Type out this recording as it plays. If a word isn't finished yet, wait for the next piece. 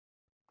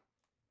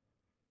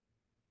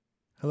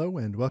Hello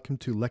and welcome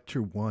to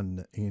Lecture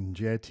 1 in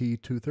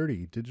GIT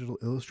 230, Digital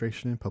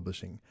Illustration and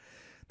Publishing.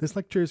 This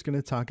lecture is going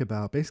to talk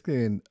about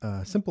basically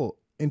a simple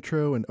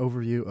intro and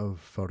overview of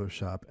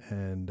Photoshop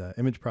and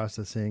image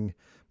processing,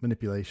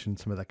 manipulation,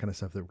 some of that kind of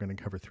stuff that we're going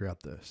to cover throughout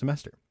the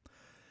semester.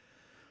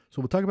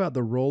 So we'll talk about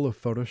the role of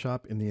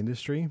Photoshop in the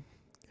industry,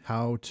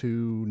 how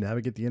to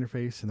navigate the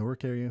interface in the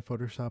work area in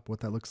Photoshop, what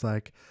that looks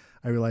like.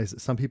 I realize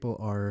that some people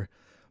are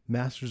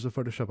masters of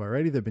Photoshop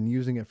already. They've been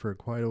using it for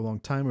quite a long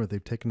time, or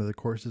they've taken other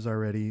courses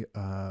already,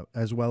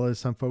 as well as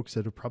some folks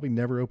that have probably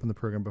never opened the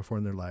program before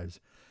in their lives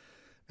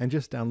and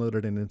just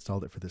downloaded and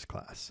installed it for this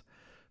class.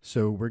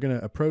 So we're going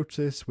to approach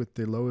this with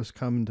the lowest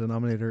common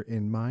denominator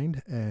in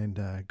mind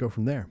and go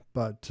from there.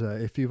 But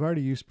if you've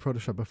already used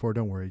Photoshop before,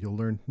 don't worry, you'll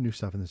learn new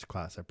stuff in this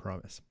class, I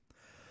promise.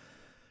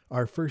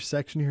 Our first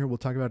section here we'll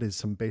talk about is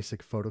some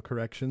basic photo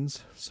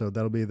corrections. So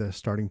that'll be the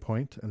starting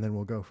point, and then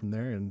we'll go from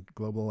there in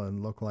global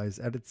and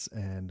localized edits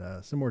and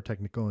some more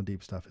technical and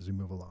deep stuff as we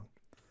move along.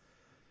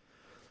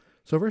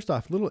 So first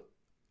off, a little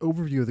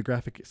overview of the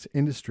graphics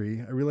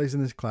industry. I realize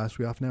in this class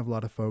we often have a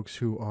lot of folks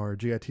who are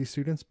GIT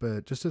students,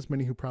 but just as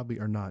many who probably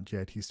are not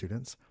GIT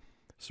students.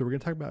 So we're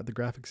going to talk about the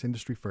graphics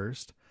industry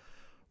first,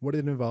 what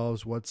it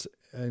involves, what's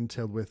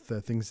entailed with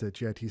things that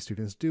GIT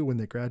students do when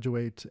they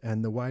graduate,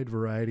 and the wide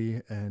variety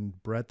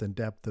and breadth and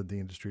depth of the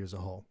industry as a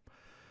whole.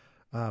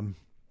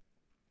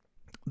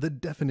 The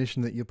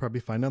definition that you'll probably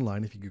find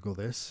online if you Google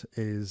this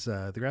is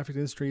the graphics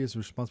industry is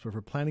responsible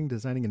for planning,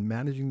 designing, and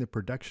managing the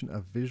production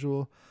of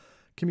visual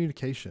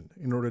communication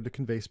in order to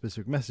convey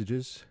specific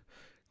messages,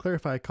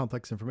 clarify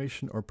complex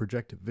information, or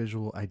project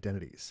visual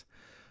identities.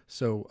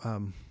 So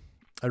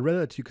I read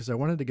that to you because I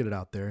wanted to get it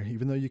out there,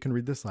 even though you can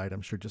read the slide,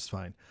 I'm sure just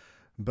fine.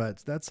 But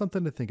that's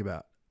something to think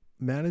about.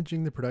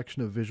 Managing the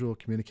production of visual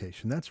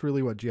communication. That's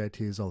really what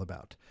GIT is all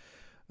about.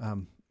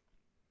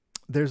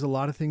 There's a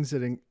lot of things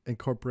that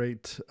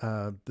incorporate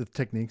the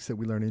techniques that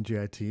we learn in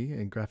GIT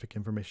and graphic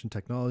information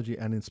technology,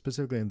 and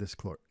specifically in this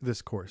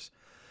course.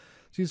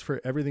 It's used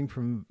for everything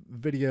from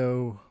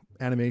video,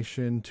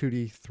 animation,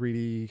 2D,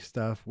 3D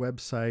stuff,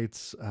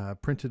 websites,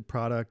 printed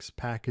products,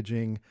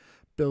 packaging,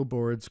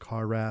 billboards,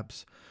 car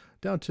wraps,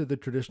 down to the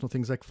traditional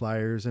things like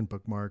flyers and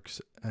bookmarks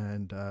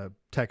and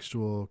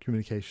textual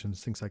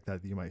communications, things like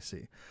that you might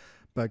see.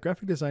 But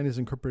graphic design is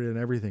incorporated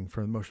in everything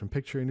from the motion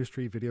picture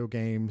industry, video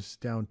games,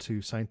 down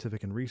to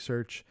scientific and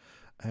research,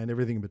 and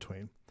everything in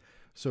between.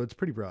 So it's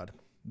pretty broad.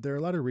 There are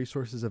a lot of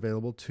resources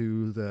available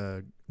to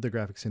the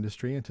graphics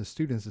industry and to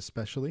students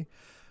especially.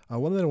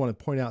 One that I want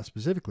to point out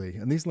specifically,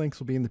 and these links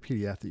will be in the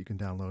PDF that you can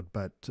download,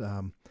 but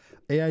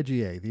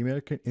AIGA, the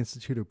American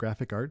Institute of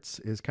Graphic Arts,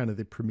 is kind of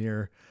the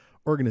premier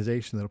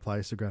organization that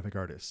applies to graphic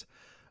artists.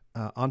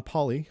 On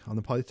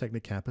the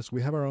Polytechnic campus,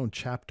 we have our own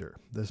chapter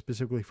that's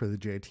specifically for the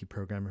GIT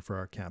program and for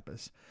our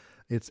campus.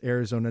 It's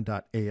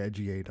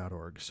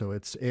arizona.aiga.org. So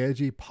it's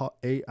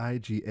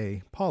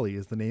AIGA Poly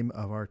is the name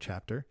of our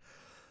chapter,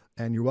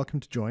 and you're welcome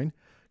to join.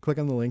 Click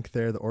on the link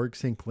there, the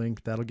OrgSync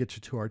link. That'll get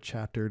you to our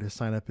chapter to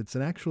sign up. It's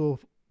an actual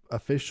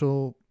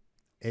official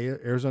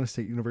Arizona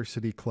State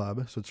University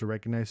club, so it's a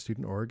recognized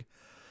student org.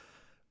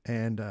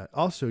 And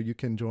also you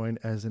can join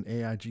as an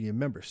AIGA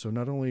member. So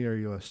not only are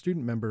you a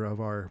student member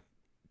of our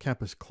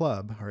campus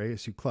club, our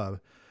ASU club,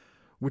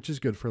 which is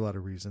good for a lot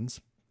of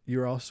reasons,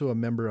 you're also a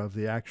member of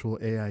the actual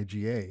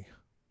AIGA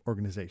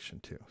organization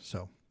too.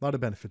 So a lot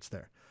of benefits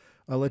there.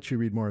 I'll let you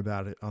read more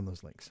about it on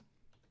those links.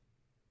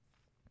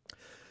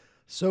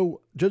 So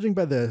judging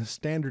by the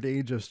standard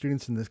age of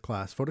students in this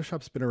class,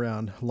 Photoshop's been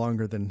around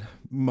longer than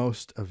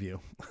most of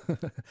you,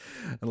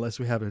 unless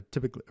we have a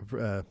typically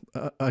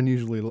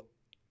unusually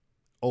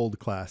old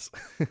class.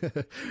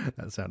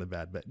 That sounded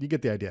bad, but you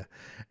get the idea.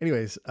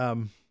 Anyways,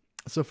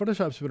 so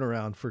Photoshop's been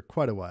around for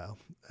quite a while.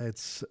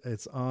 It's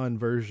on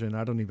version,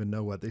 I don't even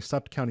know what. They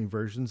stopped counting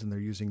versions and they're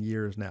using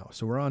years now.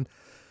 So we're on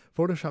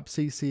Photoshop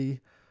CC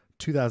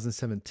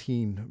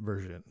 2017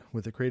 version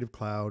with the Creative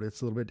Cloud.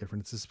 It's a little bit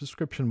different. It's a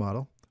subscription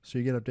model. So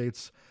you get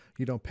updates.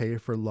 You don't pay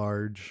for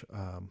large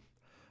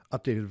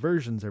updated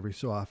versions every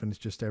so often. It's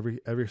just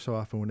every so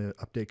often when an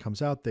update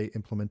comes out, they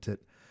implement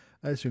it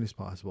as soon as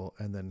possible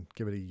and then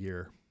give it a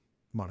year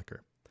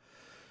moniker.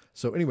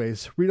 So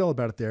anyways, read all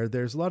about it there.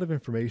 There's a lot of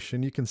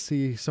information. You can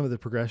see some of the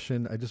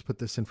progression. I just put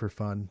this in for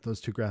fun,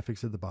 those two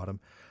graphics at the bottom.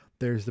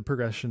 There's the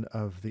progression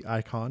of the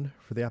icon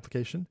for the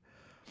application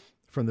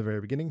from the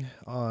very beginning.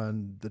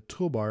 On the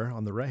toolbar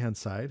on the right-hand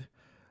side,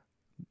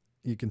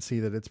 you can see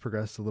that it's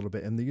progressed a little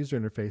bit in the user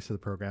interface of the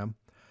program.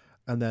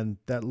 And then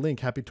that link,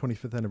 Happy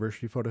 25th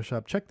Anniversary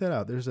Photoshop, check that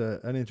out. There's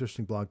an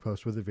interesting blog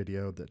post with a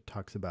video that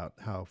talks about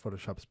how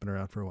Photoshop's been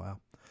around for a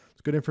while.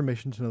 It's good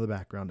information to know the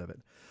background of it.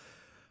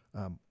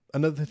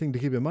 Another thing to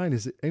keep in mind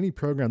is that any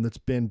program that's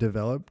been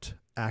developed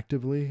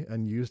actively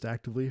and used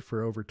actively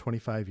for over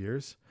 25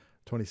 years,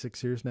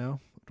 26 years now,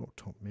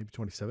 maybe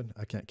 27,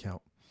 I can't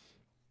count.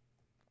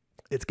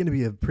 It's going to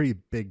be a pretty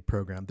big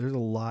program. There's a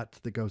lot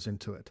that goes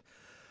into it.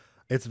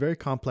 It's a very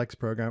complex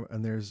program,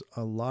 and there's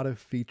a lot of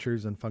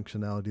features and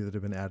functionality that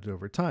have been added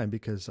over time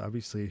because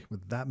obviously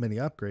with that many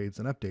upgrades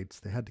and updates,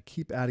 they had to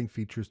keep adding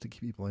features to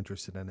keep people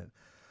interested in it.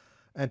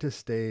 and to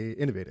stay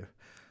innovative.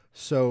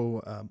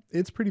 So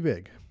it's pretty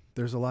big.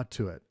 There's a lot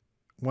to it.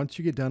 Once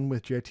you get done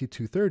with GIT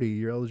 230,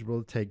 you're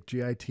eligible to take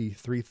GIT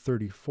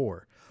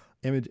 334,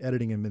 Image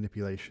Editing and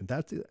Manipulation.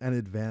 That's an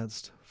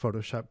advanced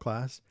Photoshop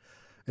class.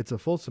 It's a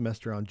full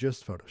semester on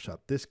just Photoshop.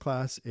 This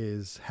class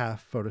is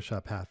half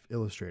Photoshop, half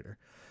Illustrator.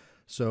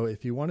 So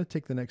if you want to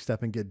take the next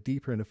step and get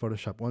deeper into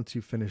Photoshop once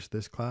you finish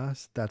this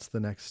class, that's the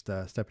next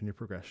step in your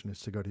progression,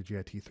 is to go to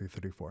GIT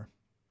 334.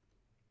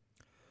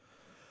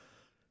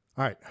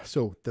 All right,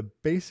 so the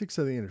basics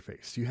of the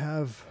interface. You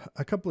have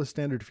a couple of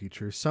standard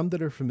features, some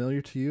that are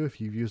familiar to you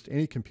if you've used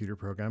any computer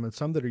program, and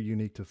some that are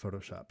unique to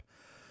Photoshop.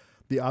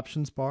 The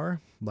options bar,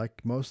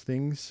 like most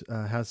things,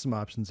 has some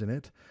options in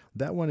it.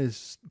 That one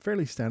is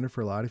fairly standard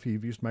for a lot. If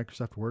you've used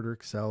Microsoft Word or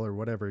Excel or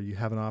whatever, you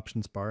have an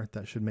options bar.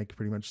 That should make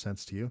pretty much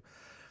sense to you.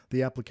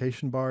 The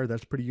application bar,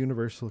 that's pretty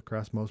universal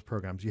across most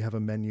programs. You have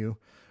a menu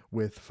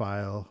with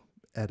file,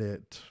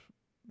 edit,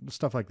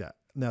 stuff like that.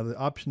 Now, the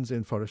options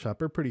in Photoshop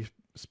are pretty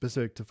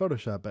specific to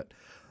Photoshop, but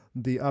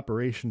the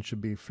operation should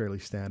be fairly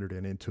standard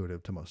and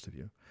intuitive to most of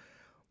you.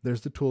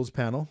 There's the tools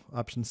panel,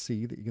 option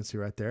C, that you can see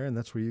right there, and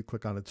that's where you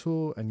click on a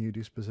tool and you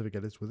do specific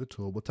edits with a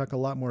tool. We'll talk a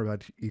lot more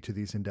about each of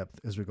these in depth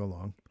as we go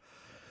along.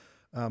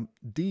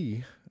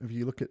 D, if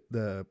you look at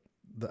the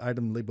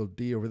item labeled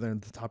D over there in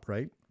the top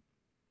right,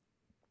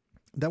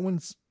 that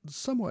one's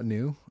somewhat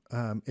new.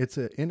 It's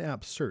an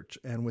in-app search,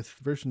 and with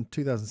version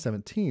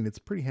 2017, it's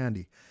pretty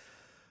handy.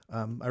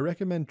 I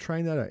recommend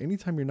trying that out.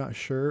 Anytime you're not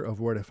sure of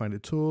where to find a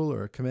tool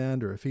or a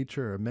command or a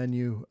feature or a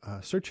menu,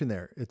 search in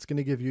there. It's going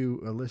to give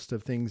you a list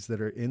of things that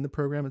are in the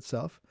program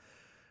itself.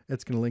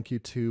 It's going to link you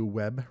to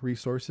web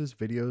resources,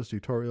 videos,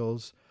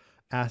 tutorials,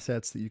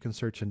 assets that you can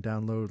search and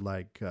download,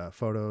 like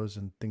photos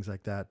and things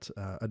like that.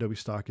 Adobe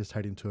Stock is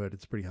tied into it.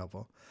 It's pretty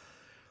helpful.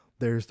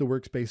 There's the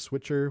workspace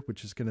switcher,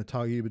 which is going to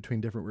toggle you between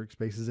different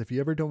workspaces. If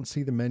you ever don't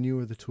see the menu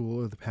or the tool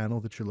or the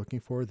panel that you're looking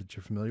for, that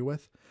you're familiar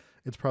with,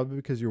 it's probably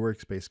because your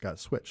workspace got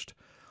switched.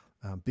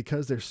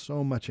 Because there's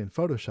so much in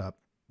Photoshop,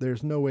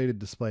 there's no way to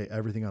display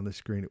everything on the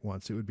screen at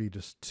once. It would be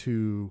just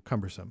too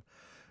cumbersome.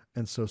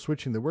 And so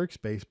switching the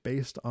workspace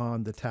based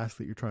on the task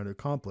that you're trying to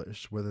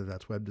accomplish, whether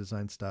that's web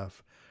design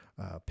stuff,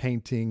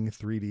 painting,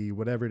 3D,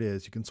 whatever it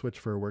is, you can switch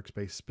for a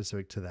workspace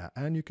specific to that.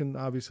 And you can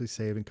obviously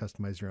save and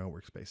customize your own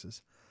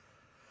workspaces.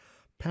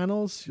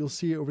 Panels, you'll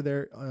see over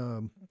there,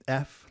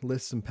 F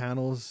lists some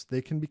panels.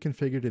 They can be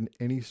configured in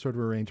any sort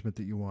of arrangement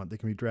that you want. They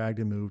can be dragged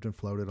and moved and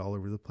floated all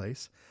over the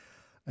place.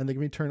 And they can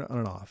be turned on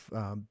and off.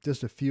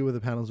 Just a few of the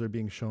panels are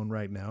being shown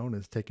right now, and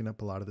it's taking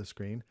up a lot of the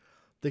screen.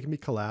 They can be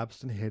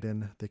collapsed and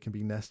hidden. They can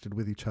be nested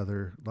with each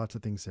other. Lots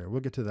of things there.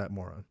 We'll get to that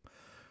more on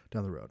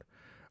down the road.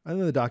 And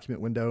then the document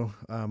window,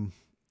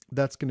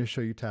 that's going to show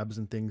you tabs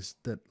and things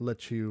that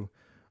let you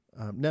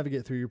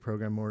navigate through your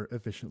program more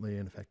efficiently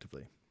and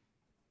effectively.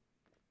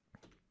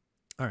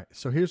 All right,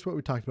 so here's what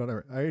we talked about.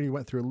 I already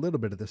went through a little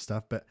bit of this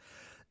stuff, but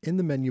in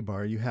the menu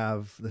bar, you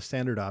have the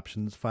standard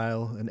options,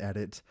 file and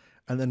edit,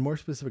 and then more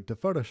specific to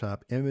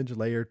Photoshop, image,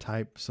 layer,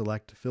 type,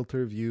 select,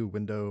 filter, view,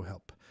 window,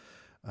 help.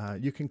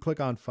 You can click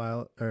on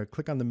file or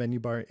click on the menu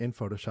bar in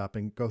Photoshop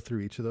and go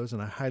through each of those,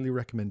 and I highly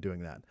recommend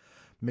doing that.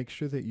 Make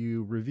sure that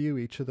you review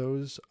each of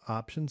those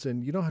options,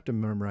 and you don't have to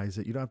memorize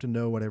it. You don't have to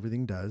know what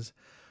everything does,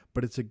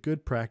 but it's a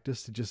good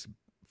practice to just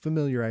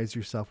familiarize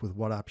yourself with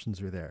what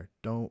options are there.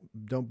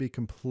 Don't be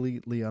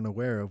completely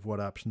unaware of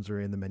what options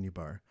are in the menu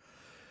bar.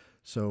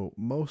 So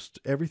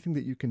everything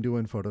that you can do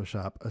in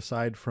Photoshop,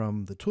 aside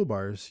from the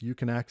toolbars, you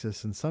can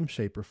access in some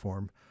shape or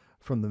form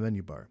from the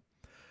menu bar.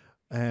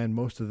 And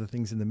most of the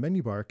things in the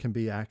menu bar can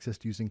be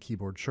accessed using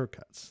keyboard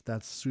shortcuts.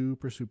 That's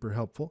super, super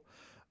helpful.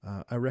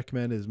 I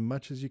recommend as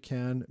much as you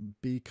can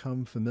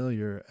become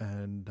familiar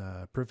and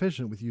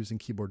proficient with using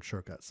keyboard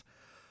shortcuts.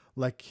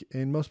 Like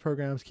in most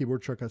programs,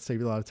 keyboard shortcuts save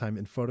you a lot of time.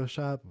 In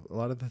Photoshop, a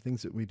lot of the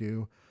things that we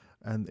do,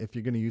 and if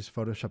you're going to use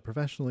Photoshop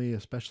professionally,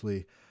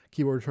 especially,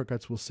 keyboard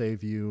shortcuts will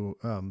save you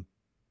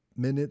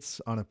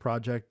minutes on a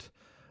project,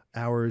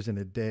 hours in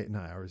a day,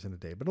 not hours in a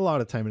day, but a lot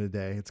of time in a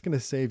day. It's going to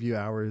save you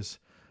hours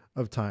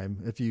of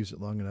time if you use it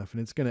long enough,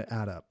 and it's going to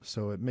add up.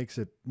 So it makes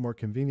it more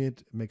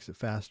convenient, it makes it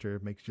faster,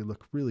 it makes you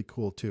look really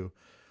cool too,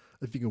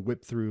 if you can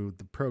whip through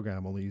the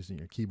program only using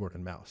your keyboard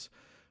and mouse,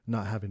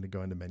 not having to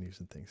go into menus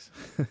and things.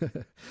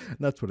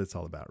 That's what it's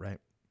all about, right?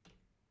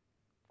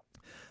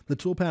 The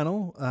tool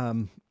panel,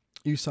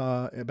 you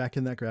saw back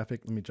in that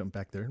graphic. Let me jump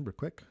back there real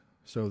quick.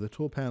 So the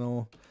tool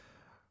panel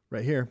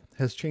right here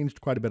has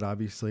changed quite a bit,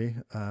 obviously,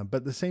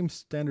 but the same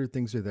standard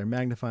things are there: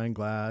 magnifying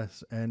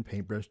glass and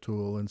paintbrush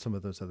tool and some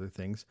of those other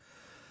things.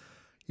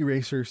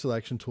 Eraser,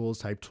 selection tools,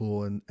 type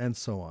tool, and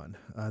so on.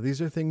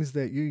 These are things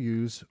that you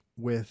use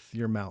with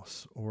your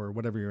mouse or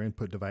whatever your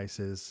input device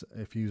is.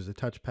 If you use a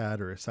touchpad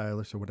or a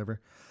stylus or whatever.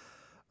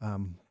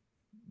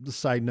 The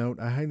side note,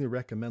 I highly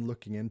recommend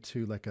looking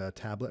into like a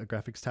tablet, a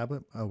graphics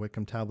tablet, a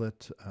Wacom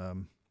tablet.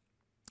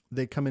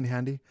 They come in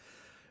handy.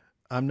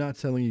 I'm not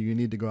telling you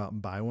need to go out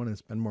and buy one and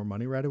spend more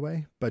money right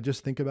away, but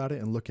just think about it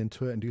and look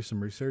into it and do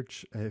some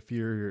research. If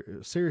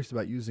you're serious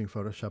about using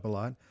Photoshop a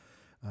lot,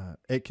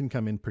 it can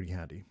come in pretty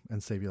handy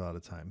and save you a lot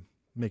of time.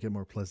 make it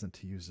more pleasant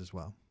to use as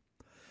well.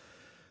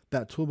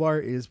 That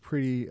toolbar is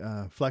pretty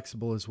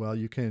flexible as well.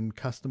 You can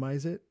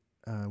customize it.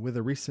 With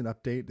a recent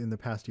update in the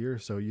past year or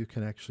so, you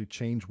can actually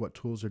change what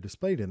tools are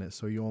displayed in it.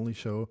 So you only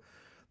show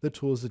the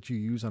tools that you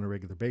use on a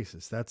regular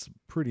basis. That's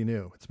pretty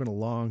new. It's been a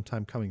long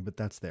time coming, but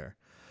that's there.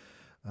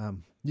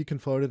 You can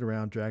float it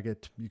around, drag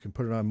it. You can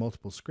put it on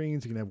multiple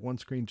screens. You can have one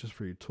screen just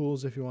for your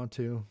tools if you want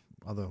to,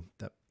 although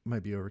that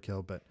might be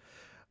overkill, but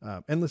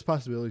endless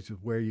possibilities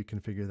of where you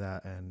configure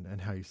that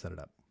and how you set it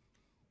up.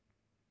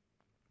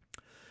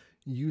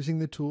 Using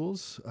the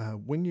tools,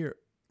 when you're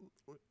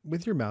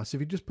with your mouse,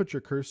 if you just put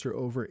your cursor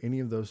over any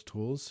of those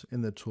tools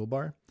in the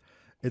toolbar,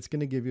 it's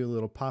going to give you a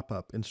little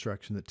pop-up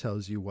instruction that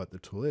tells you what the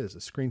tool is, a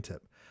screen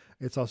tip.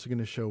 It's also going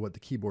to show what the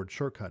keyboard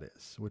shortcut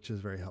is, which is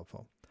very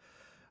helpful.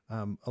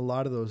 A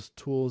lot of those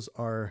tools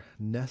are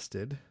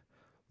nested,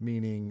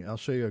 meaning I'll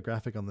show you a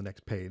graphic on the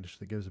next page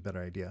that gives a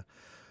better idea.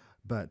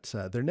 But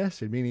they're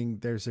nested, meaning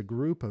there's a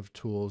group of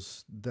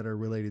tools that are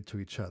related to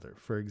each other.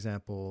 For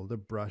example, the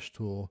brush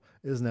tool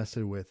is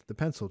nested with the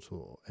pencil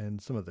tool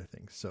and some other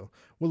things. So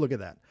we'll look at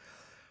that.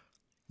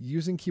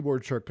 Using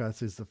keyboard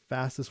shortcuts is the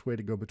fastest way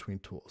to go between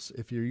tools.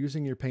 If you're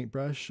using your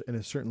paintbrush in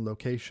a certain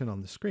location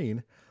on the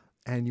screen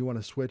and you want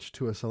to switch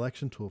to a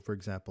selection tool, for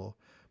example,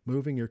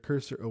 moving your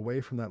cursor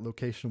away from that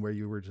location where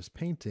you were just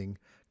painting,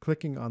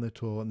 clicking on the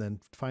tool, and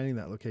then finding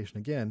that location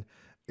again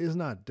is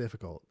not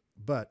difficult.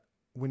 But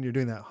when you're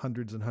doing that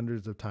hundreds and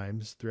hundreds of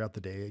times throughout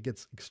the day, it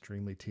gets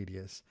extremely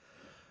tedious.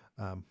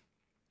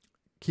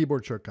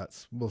 Keyboard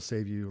shortcuts will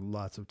save you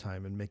lots of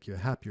time and make you a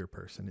happier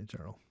person in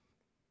general.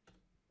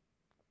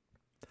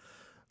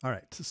 All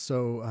right,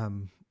 so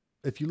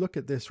if you look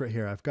at this right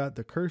here, I've got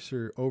the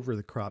cursor over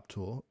the crop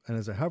tool, and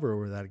as I hover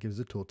over that, it gives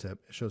a tooltip.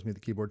 It shows me the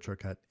keyboard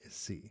shortcut is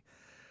C.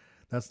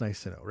 That's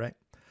nice to know, right?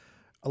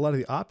 A lot of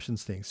the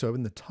options things. So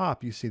in the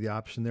top, you see the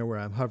option there where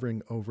I'm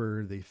hovering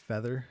over the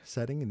feather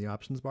setting in the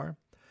options bar.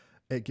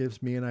 It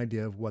gives me an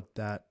idea of what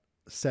that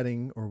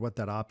setting or what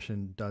that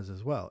option does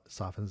as well. It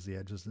softens the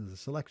edges of the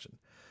selection.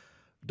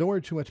 Don't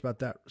worry too much about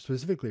that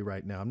specifically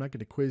right now. I'm not going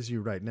to quiz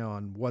you right now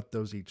on what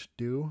those each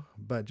do,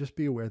 but just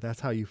be aware that's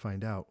how you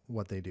find out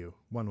what they do.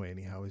 One way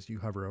anyhow is you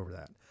hover over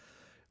that.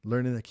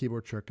 Learning the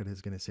keyboard shortcut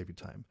is going to save you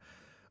time.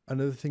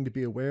 Another thing to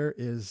be aware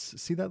is,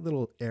 see that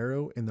little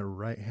arrow in the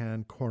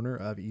right-hand corner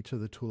of each of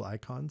the tool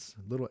icons?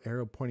 A little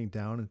arrow pointing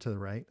down and to the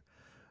right.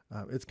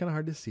 It's kind of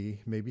hard to see.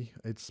 Maybe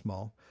it's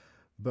small.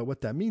 But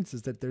what that means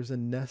is that there's a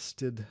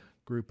nested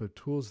group of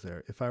tools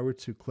there. If I were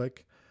to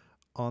click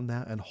on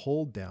that and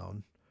hold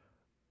down,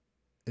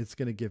 it's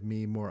going to give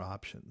me more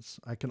options.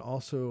 I can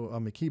also,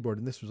 on my keyboard,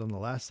 and this was on the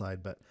last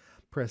slide, but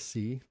press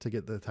C to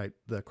get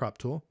the crop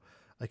tool.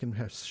 I can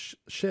have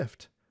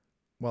shift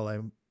while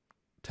I'm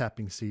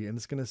tapping C, and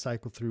it's going to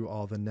cycle through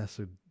all the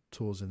nested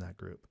tools in that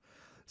group.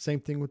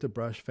 Same thing with the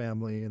brush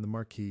family and the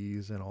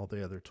marquees and all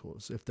the other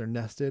tools. If they're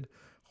nested,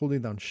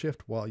 holding down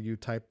shift while you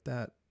type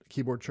that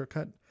keyboard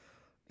shortcut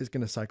is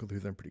going to cycle through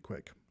them pretty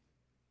quick.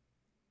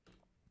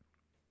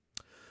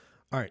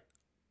 All right,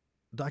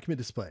 document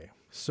display.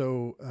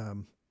 So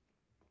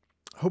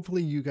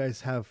hopefully you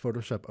guys have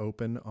Photoshop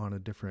open on a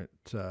different,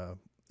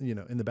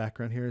 in the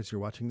background here as you're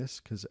watching this,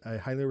 because I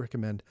highly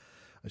recommend,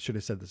 I should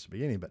have said this at the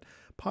beginning, but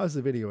pause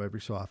the video every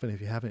so often.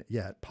 If you haven't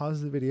yet,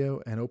 pause the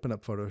video and open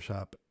up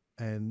Photoshop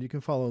and you can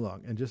follow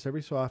along. And just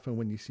every so often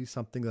when you see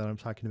something that I'm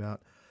talking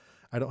about,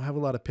 I don't have a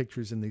lot of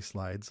pictures in these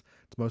slides.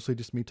 It's mostly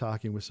just me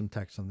talking with some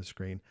text on the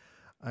screen.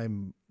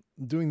 I'm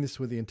doing this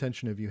with the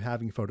intention of you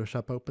having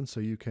Photoshop open so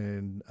you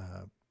can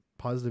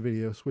pause the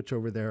video, switch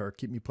over there, or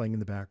keep me playing in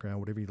the background,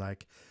 whatever you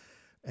like,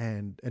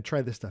 and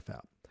try this stuff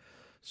out.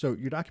 So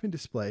your document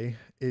display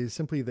is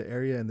simply the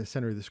area in the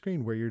center of the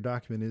screen where your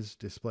document is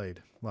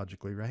displayed,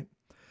 logically, right?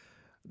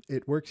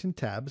 It works in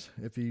tabs.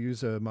 If you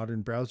use a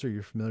modern browser,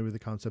 you're familiar with the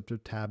concept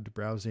of tabbed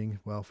browsing.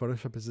 Well,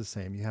 Photoshop is the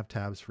same. You have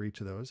tabs for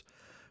each of those,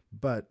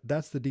 but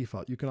that's the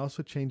default. You can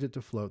also change it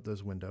to float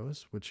those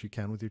windows, which you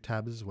can with your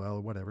tabs as well,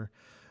 or whatever.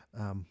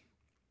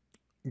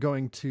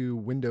 Going to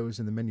Windows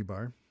in the menu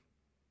bar,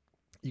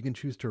 you can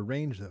choose to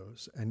arrange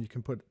those, and you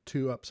can put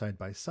two up side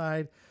by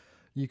side.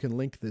 You can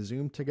link the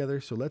zoom together.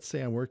 So let's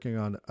say I'm working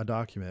on a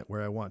document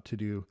where I want to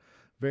do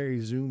very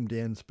zoomed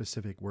in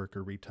specific work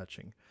or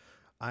retouching.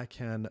 I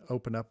can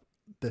open up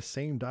the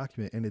same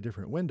document in a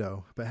different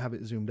window, but have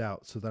it zoomed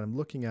out so that I'm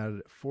looking at it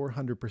at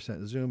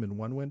 400% zoom in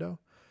one window,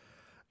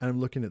 and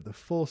I'm looking at the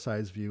full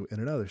size view in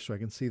another, so I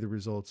can see the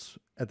results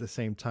at the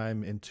same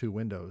time in two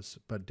windows,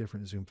 but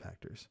different zoom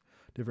factors,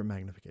 different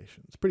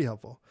magnification. It's pretty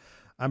helpful.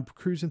 I'm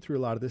cruising through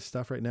a lot of this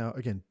stuff right now.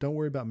 Again, don't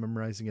worry about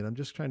memorizing it. I'm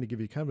just trying to give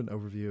you kind of an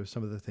overview of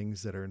some of the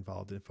things that are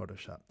involved in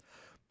Photoshop.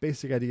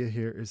 Basic idea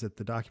here is that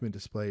the document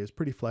display is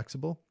pretty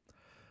flexible.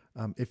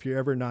 If you're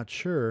ever not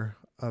sure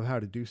of how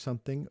to do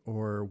something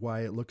or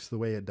why it looks the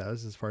way it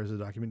does as far as the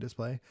document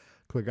display,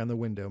 click on the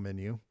window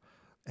menu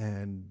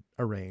and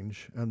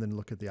arrange, and then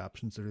look at the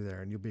options that are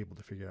there, and you'll be able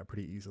to figure it out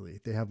pretty easily.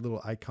 They have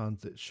little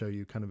icons that show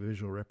you kind of a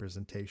visual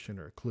representation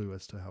or a clue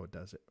as to how it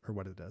does it or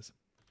what it does.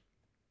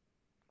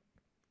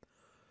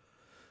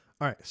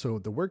 All right, so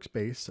the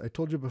workspace, I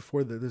told you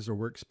before that there's a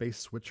workspace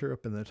switcher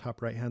up in the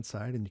top right-hand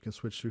side, and you can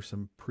switch through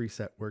some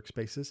preset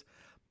workspaces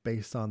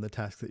based on the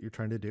task that you're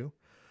trying to do.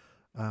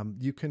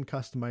 You can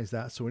customize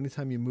that. So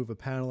anytime you move a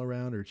panel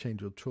around or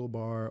change a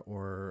toolbar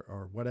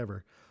or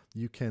whatever,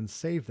 you can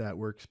save that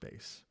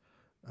workspace.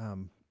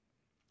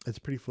 It's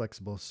pretty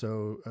flexible.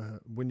 So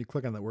when you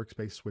click on that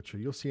workspace switcher,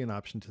 you'll see an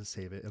option to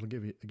save it. It'll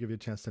give you a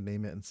chance to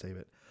name it and save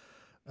it.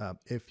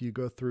 If you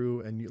go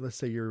through and let's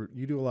say you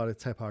do a lot of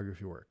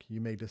typography work,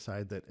 you may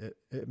decide that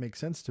it makes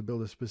sense to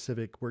build a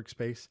specific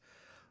workspace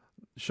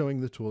showing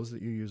the tools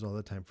that you use all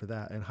the time for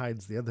that and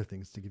hides the other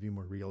things to give you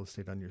more real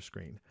estate on your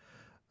screen.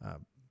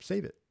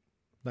 Save it.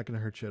 Not going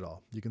to hurt you at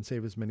all. You can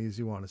save as many as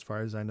you want. As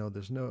far as I know,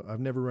 I've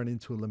never run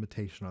into a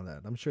limitation on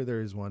that. I'm sure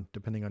there is one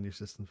depending on your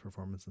system's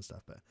performance and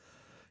stuff, but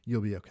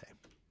you'll be okay.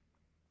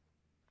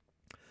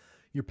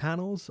 Your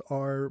panels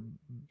are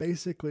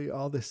basically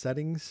all the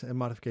settings and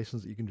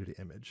modifications that you can do to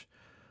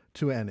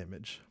an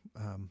image.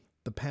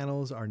 The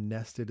panels are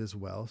nested as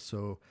well.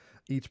 So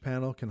each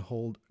panel can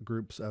hold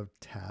groups of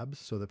tabs.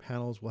 So the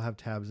panels will have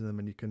tabs in them,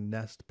 and you can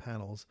nest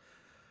panels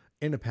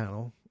in a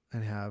panel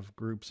and have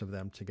groups of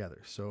them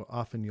together. So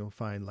often you'll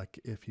find, like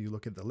if you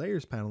look at the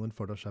layers panel in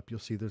Photoshop, you'll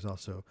see there's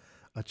also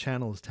a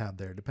channels tab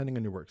there, depending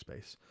on your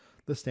workspace.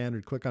 The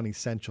standard, click on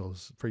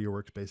essentials for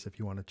your workspace if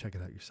you want to check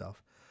it out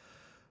yourself.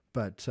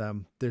 But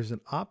there's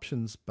an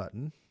options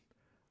button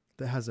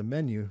that has a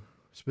menu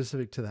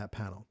specific to that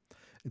panel.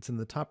 It's in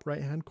the top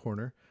right-hand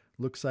corner.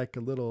 Looks like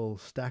a little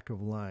stack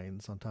of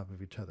lines on top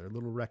of each other, a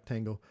little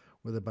rectangle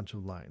with a bunch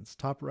of lines.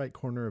 Top right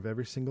corner of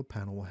every single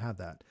panel will have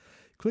that.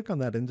 Click on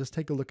that and just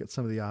take a look at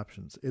some of the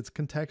options. It's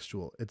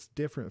contextual. It's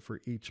different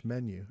for each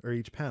menu or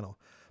each panel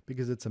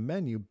because it's a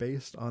menu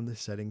based on the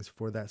settings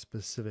for that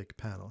specific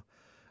panel.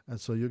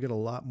 And so you'll get a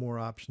lot more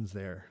options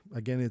there.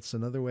 Again, it's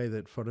another way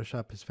that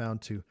Photoshop has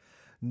found to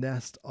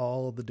nest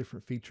all the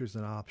different features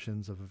and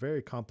options of a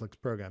very complex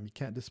program. You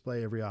can't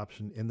display every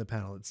option in the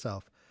panel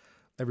itself.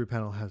 Every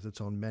panel has its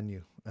own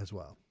menu as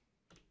well.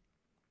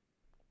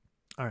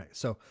 All right,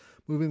 so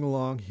moving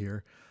along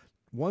here,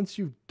 once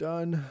you've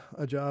done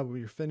a job or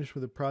you're finished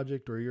with a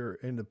project or you're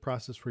in the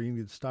process where you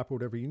need to stop or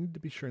whatever, you need to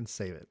be sure and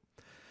save it.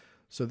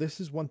 So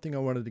this is one thing I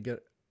wanted to get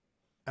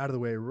out of the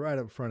way right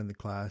up front in the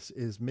class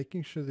is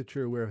making sure that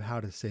you're aware of how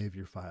to save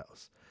your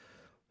files.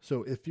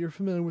 So if you're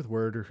familiar with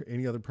Word or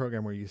any other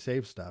program where you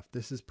save stuff,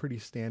 this is pretty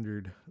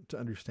standard to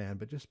understand,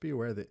 but just be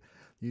aware that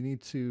you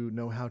need to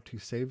know how to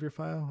save your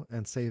file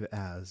and save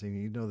as, and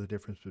you need to know the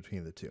difference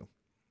between the two.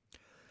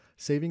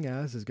 Saving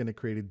as is going to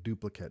create a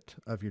duplicate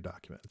of your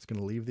document. It's going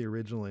to leave the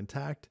original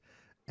intact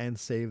and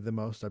save the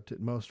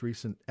most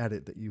recent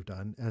edit that you've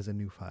done as a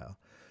new file.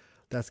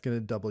 That's going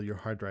to double your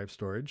hard drive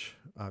storage.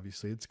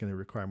 Obviously, it's going to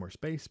require more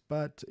space,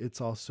 but it's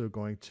also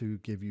going to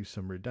give you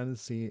some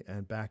redundancy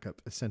and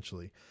backup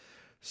essentially.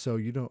 So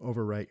you don't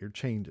overwrite your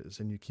changes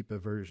and you keep a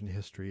version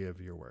history of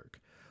your work.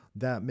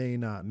 That may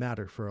not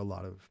matter for a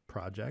lot of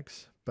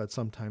projects, but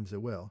sometimes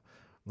it will.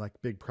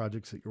 Like big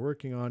projects that you're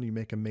working on, you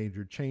make a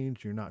major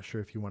change, you're not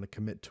sure if you want to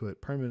commit to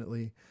it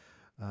permanently,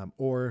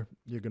 or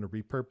you're going to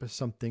repurpose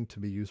something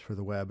to be used for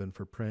the web and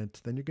for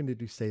print, then you're going to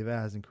do save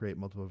as and create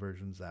multiple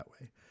versions that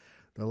way.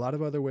 There are a lot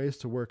of other ways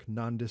to work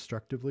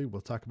non-destructively.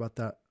 We'll talk about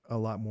that a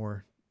lot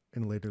more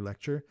in a later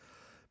lecture.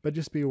 But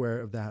just be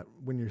aware of that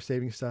when you're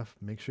saving stuff.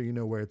 Make sure you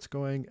know where it's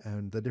going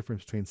and the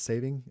difference between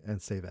saving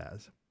and save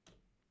as.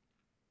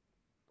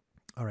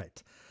 All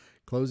right,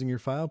 closing your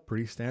file,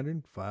 pretty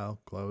standard.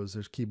 File, close.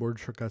 There's keyboard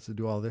shortcuts to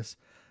do all this.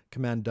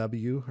 Command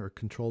W or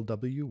Control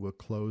W will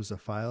close a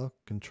file.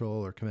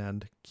 Control or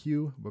Command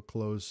Q will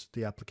close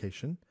the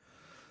application.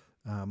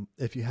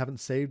 If you haven't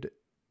saved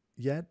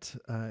yet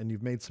and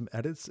you've made some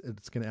edits,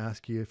 it's going to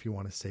ask you if you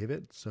want to save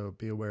it. So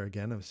be aware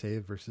again of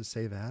save versus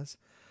save as.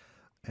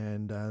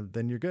 And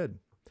then you're good.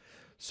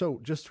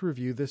 So just to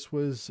review, this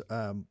was,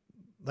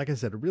 like I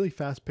said, a really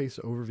fast-paced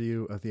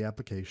overview of the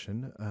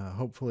application.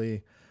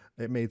 Hopefully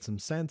it made some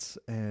sense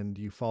and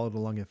you followed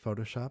along in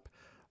Photoshop,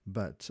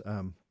 but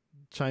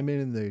chime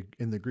in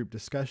the group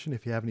discussion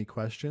if you have any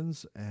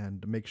questions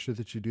and make sure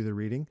that you do the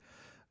reading,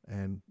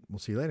 and we'll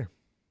see you later.